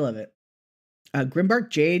 I love it. Grimbark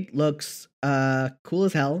Jade looks cool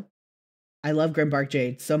as hell. I love Grimbark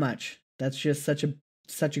Jade so much. That's just such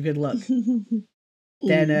a good look.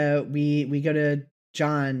 Then we go to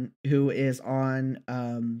John, who is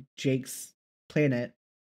on Jake's planet,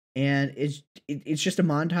 and it's just a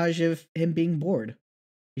montage of him being bored.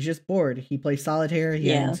 He's just bored. He plays solitaire. He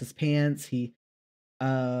hangs his pants. He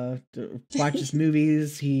watches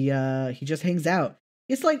movies. He just hangs out.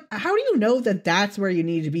 It's like, how do you know that that's where you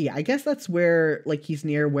need to be? I guess that's where, like, he's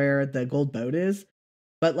near where the gold boat is,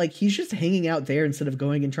 but like he's just hanging out there instead of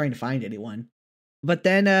going and trying to find anyone. But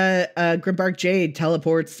then Grimbark Jade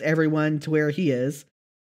teleports everyone to where he is,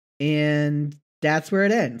 and that's where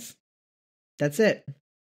it ends. That's it.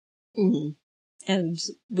 And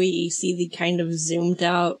we see the kind of zoomed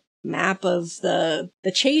out map of the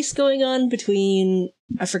chase going on between,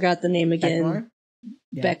 I forgot the name again,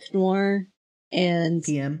 Bec Noir and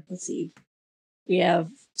PM. Let's see, we have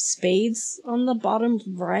Spades on the bottom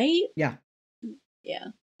right. Yeah.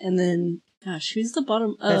 And then, gosh, who's the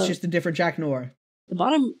bottom? That's just a different Jack Noir. The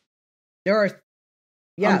bottom. There are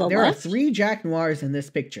left? are 3 Jack Noirs in this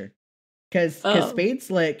picture. Because Spade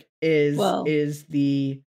Slick is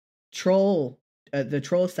the troll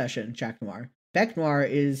session Jack Noir. Beck Noir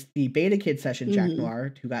is the Beta Kid session Jack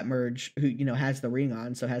Noir, who got merged, who, you know, has the ring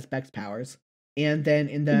on, so has Beck's powers. And then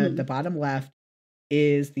in the bottom left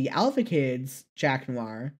is the Alpha Kids Jack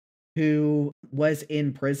Noir, who was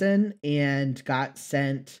in prison and got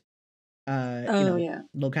sent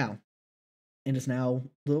locale. And is now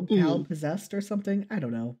locale possessed or something. I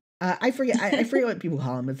don't know. I forget what people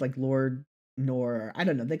call him. It's like Lord Nor. I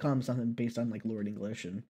don't know. They call him something based on like Lord English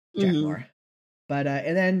and Jack Noir. But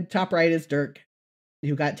and then top right is Dirk,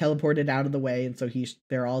 who got teleported out of the way, and so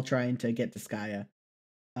they're all trying to get to Skaya,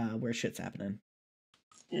 where shit's happening.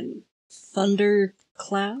 And Thunder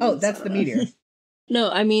Clouds? Oh, that's the meteor.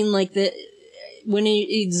 No, I mean like when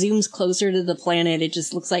it zooms closer to the planet, it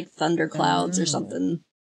just looks like thunder clouds or something.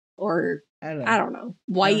 Or I don't know.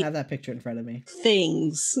 White. I don't have that picture in front of me.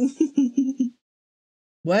 Things.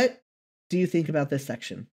 What do you think about this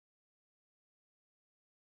section?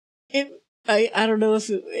 I don't know if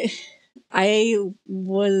I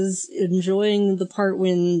was enjoying the part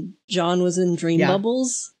when John was in Dream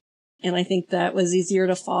Bubbles, and I think that was easier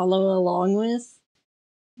to follow along with.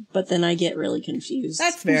 But then I get really confused.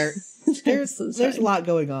 That's fair. There's a lot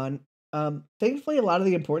going on. Thankfully, a lot of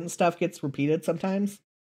the important stuff gets repeated sometimes.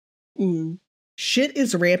 Shit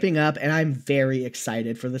is ramping up, and I'm very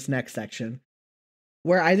excited for this next section.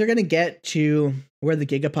 We're either going to get to where the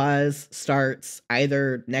Gigapause starts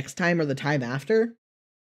either next time or the time after.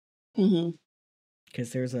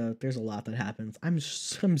 Because there's a lot that happens. I'm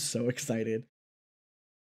so excited.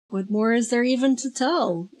 What more is there even to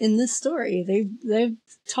tell in this story? They've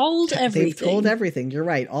told everything. They've told everything. You're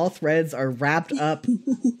right. All threads are wrapped up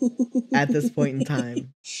at this point in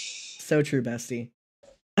time. So true, bestie.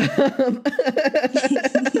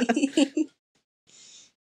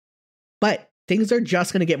 But things are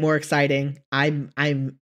just going to get more exciting.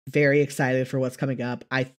 I'm very excited for what's coming up.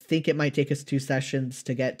 I think it might take us 2 sessions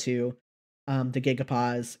to get to the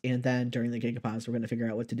Gigapause, and then during the Gigapause, we're going to figure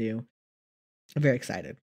out what to do. I'm very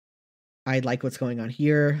excited. I like what's going on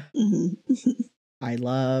here. I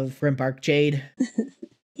love Rimbark Jade.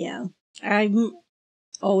 Yeah. I'm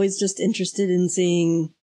always just interested in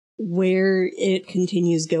seeing where it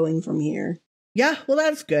continues going from here. Yeah, well,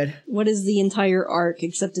 that's good. What is the entire arc,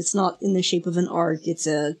 except it's not in the shape of an arc. It's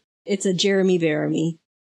a Jeremy Bearimy.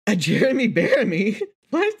 A Jeremy Bearimy?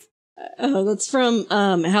 What? That's from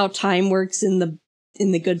How Time Works in the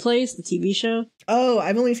Good Place, the TV show. Oh,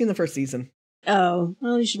 I've only seen the first season. Oh,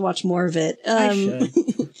 well, you should watch more of it. I should.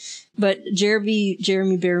 But Jeremy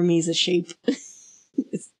Bearimy is a shape.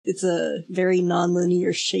 It's a very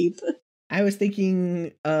non-linear shape. I was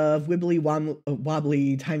thinking of wibbly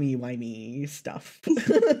wobbly timey-wimey stuff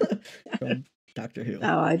from Doctor Who.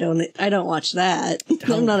 Oh, I don't watch that.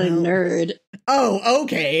 I'm not a nerd. Oh,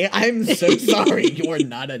 okay. I'm so sorry. You're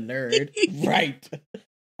not a nerd. Right.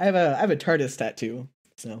 I have a TARDIS tattoo,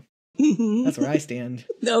 so that's where I stand.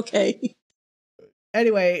 Okay.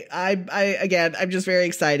 Anyway, I'm just very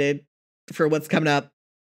excited for what's coming up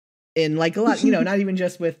in like a lot, not even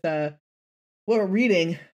just with what we're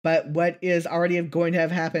reading, but what is already going to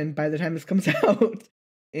have happened by the time this comes out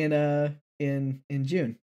in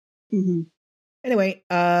June. Anyway,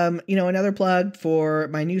 another plug for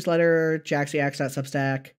my newsletter,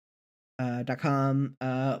 jaxyax.substack.com,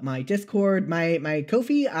 my Discord, my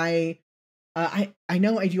Ko-fi. I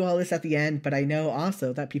know I do all this at the end, but I know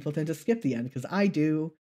also that people tend to skip the end because I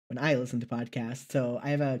do when I listen to podcasts. So I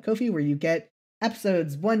have a Ko-fi where you get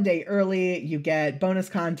episodes 1 day early. You get bonus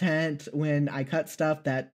content when I cut stuff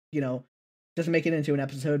that, doesn't make it into an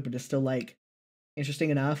episode, but is still like interesting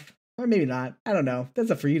enough. Or maybe not. I don't know.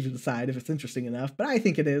 That's up for you to decide if it's interesting enough, but I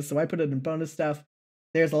think it is. So I put it in bonus stuff.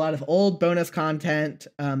 There's a lot of old bonus content.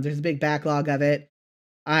 There's a big backlog of it.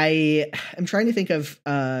 I am trying to think of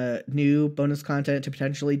new bonus content to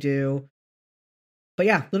potentially do. But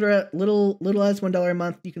yeah, little as $1 a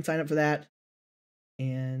month, you can sign up for that.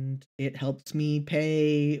 And it helps me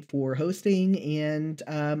pay for hosting and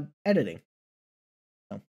editing.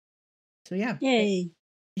 So yeah. Yay.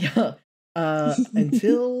 Yeah.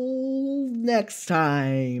 Until next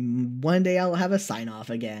time, one day I'll have a sign off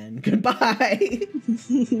again. Goodbye.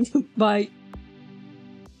 Bye.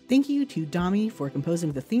 Thank you to Domi for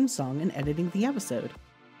composing the theme song and editing the episode.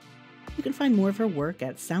 You can find more of her work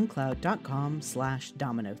at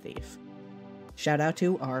soundcloud.com/dominothief. Shout out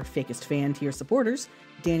to our fakest fan tier supporters,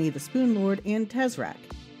 Danny the Spoon Lord and Tezrak.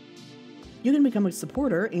 You can become a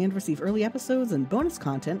supporter and receive early episodes and bonus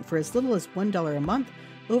content for as little as $1 a month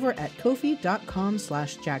over at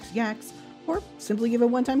ko-fi.com/jaxyax, or simply give a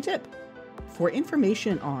one-time tip. For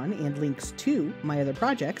information on and links to my other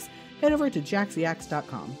projects, head over to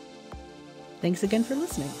jaxyax.com. Thanks again for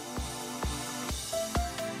listening.